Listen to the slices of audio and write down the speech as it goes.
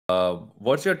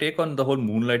What's your take on the whole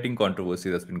moonlighting controversy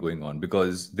that's been going on?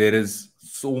 Because there is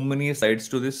so many sides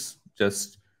to this.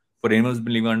 Just for anyone who's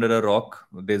been living under a rock,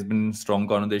 there's been strong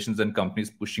conversations and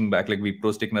companies pushing back. Like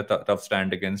Wipro's taken a tough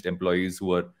stand against employees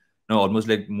who are almost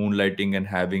like moonlighting and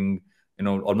having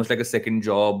almost like a second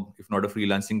job, if not a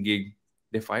freelancing gig.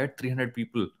 They fired 300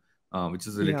 people, which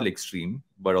is a Yeah. little extreme.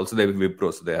 But also they have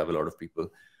Wipro, so they have a lot of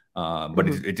people. But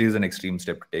Mhm. it is an extreme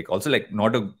step to take. Also, like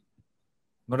not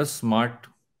a smart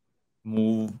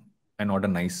move and not a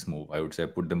nice move. I would say I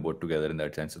put them both together in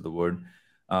that sense of the word.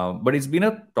 But it's been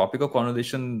a topic of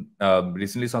conversation.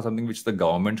 Recently, saw something which the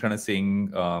government kind of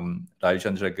saying. Ravi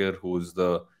Chandrasekhar, who's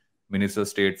the Minister of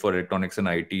State for Electronics and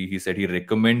IT, he said he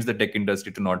recommends the tech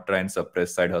industry to not try and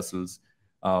suppress side hustles.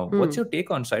 What's Hmm. your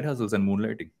take on side hustles and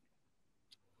moonlighting?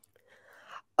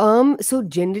 So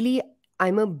generally,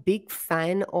 I'm a big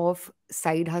fan of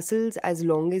side hustles as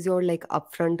long as you're like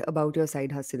upfront about your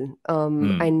side hustle.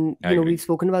 And I agree. we've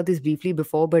spoken about this briefly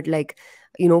before, but like,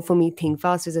 for me, Think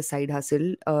Fast is a side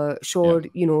hustle. Yeah. Sure,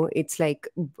 it's like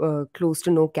close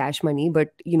to no cash money, but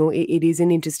it is an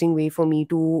interesting way for me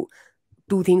to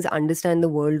two things: understand the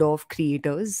world of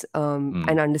creators, and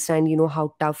Mm. understand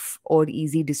how tough or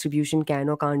easy distribution can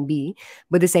or can't be.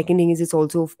 But the second thing is, it's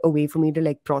also a way for me to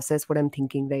like process what I'm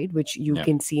thinking, right? Which you Yeah.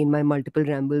 can see in my multiple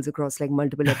rambles across like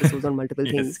multiple episodes on multiple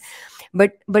things. Yes.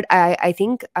 But I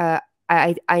think I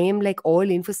am like all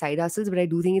in for side hustles, but I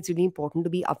do think it's really important to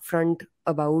be upfront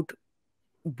about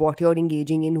what you're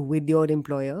engaging in with your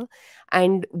employer,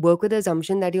 and work with the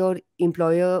assumption that your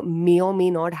employer may or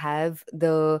may not have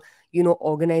the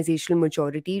organizational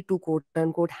maturity to quote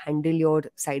unquote handle your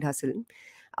side hustle.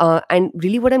 And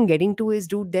really what I'm getting to is,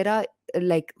 dude, there are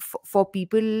like for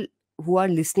people who are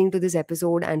listening to this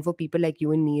episode, and for people like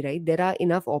you and me, right, there are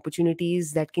enough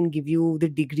opportunities that can give you the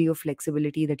degree of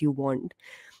flexibility that you want.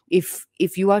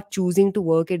 If you are choosing to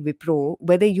work at Wipro,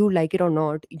 whether you like it or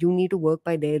not, you need to work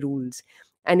by their rules.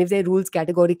 And if their rules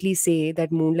categorically say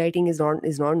that moonlighting is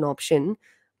not an option,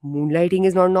 moonlighting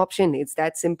is not an option. It's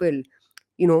that simple.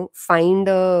 Find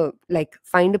a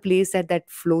place that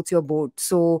floats your boat.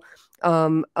 So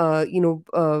my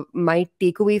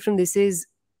takeaway from this is,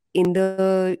 in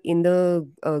the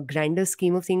grander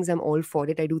scheme of things, I'm all for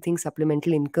it. I do think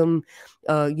supplemental income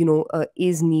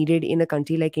is needed in a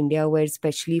country like India, where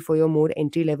especially for your more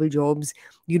entry level jobs,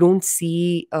 you don't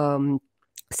see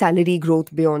salary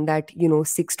growth beyond that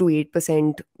 6 to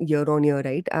 8% year on year,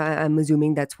 right? I'm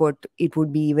assuming that's what it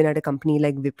would be even at a company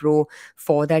like Wipro,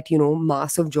 for that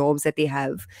mass of jobs that they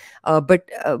have. But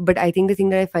I think the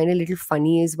thing that I find a little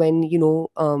funny is when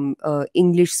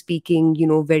English speaking,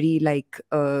 very like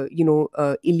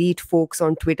elite folks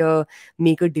on Twitter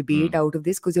make a debate Mm. out of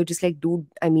this, because you're just like, dude,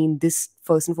 I mean, this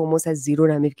first and foremost has zero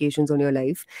ramifications on your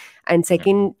life. And Yeah.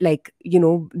 second, like,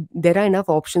 there are enough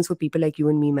options for people like you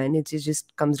and me, man. It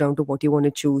just comes down to what you want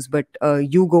to choose. But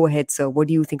you go ahead, sir. What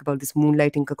do you think about this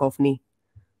moonlighting cacophony?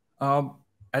 Um,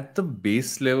 at the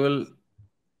base level,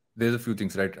 there's a few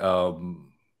things, right?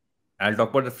 I'll talk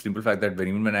about the simple fact that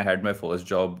even when I had my first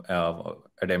job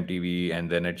at MTV and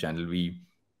then at Channel V,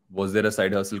 was there a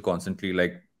side hustle constantly?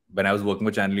 Like when I was working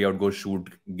with Channel V, I would go shoot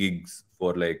gigs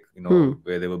for like, Hmm.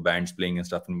 where there were bands playing and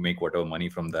stuff and make whatever money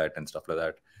from that and stuff like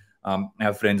that. I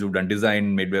have friends who've done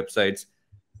design, made websites.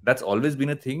 That's always been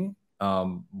a thing.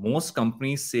 Most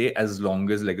companies say as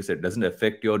long as, like I said, doesn't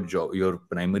affect your job, your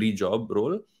primary job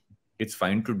role, it's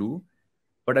fine to do.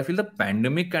 But I feel the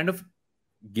pandemic kind of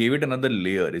gave it another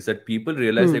layer. Is that people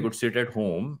realized they Hmm. could sit at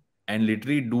home and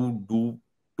literally do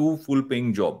two full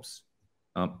paying jobs,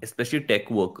 especially tech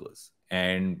workers.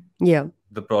 And Yeah.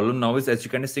 the problem now is, as you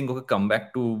kind of think, okay, come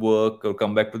back to work or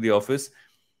come back to the office,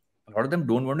 a lot of them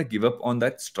don't want to give up on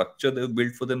that structure they've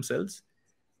built for themselves.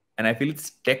 And I feel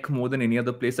it's tech more than any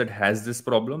other place that has this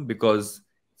problem, because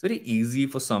it's very easy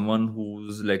for someone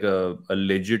who's like a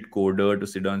legit coder to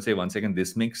sit down and say, one second,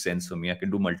 this makes sense for me. I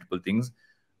can do multiple things.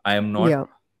 I am not Yeah.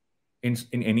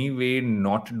 in any way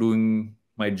not doing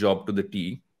my job to the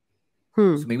T.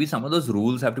 Hmm. So maybe some of those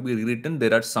rules have to be rewritten.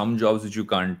 There are some jobs which you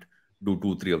can't do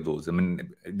two, three of those. I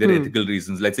mean, there are Hmm. ethical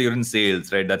reasons. Let's say you're in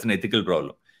sales, right? That's an ethical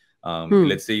problem. Hmm.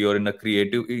 Let's say you're in a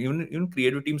creative, even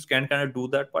creative teams can kind of do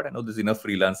that part. I know there's enough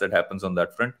freelance that happens on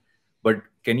that front, but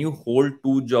can you hold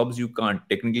two jobs? You can't.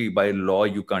 Technically, by law,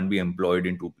 you can't be employed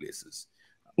in two places.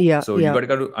 Yeah. So you Yeah. got to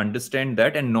kind of understand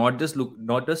that, and not just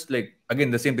like,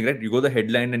 again, the same thing, right? You go the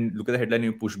headline and look at the headline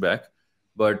and you push back,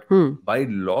 but Hmm. by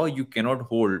law you cannot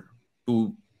hold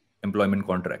two employment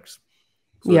contracts.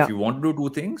 So if Yeah. you want to do two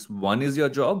things, one is your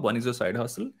job, one is your side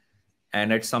hustle,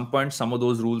 and at some point some of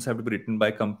those rules have to be written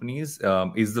by companies.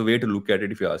 Is the way to look at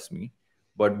it, if you ask me.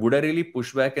 But would I really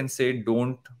push back and say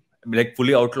don't like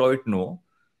fully outlaw it? No.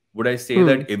 Would I say Hmm.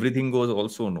 that everything goes?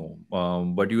 Also no.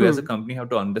 But you as a Hmm. company have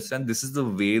to understand this is the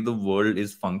way the world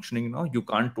is functioning now. You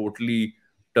can't totally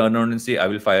turn around and say, I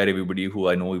will fire everybody who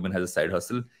I know even has a side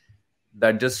hustle.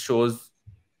 That just shows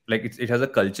like it has a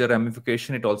culture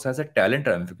ramification. It also has a talent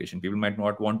ramification. People might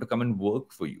not want to come and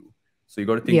work for you. So you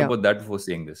got to think Yeah. about that before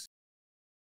saying this.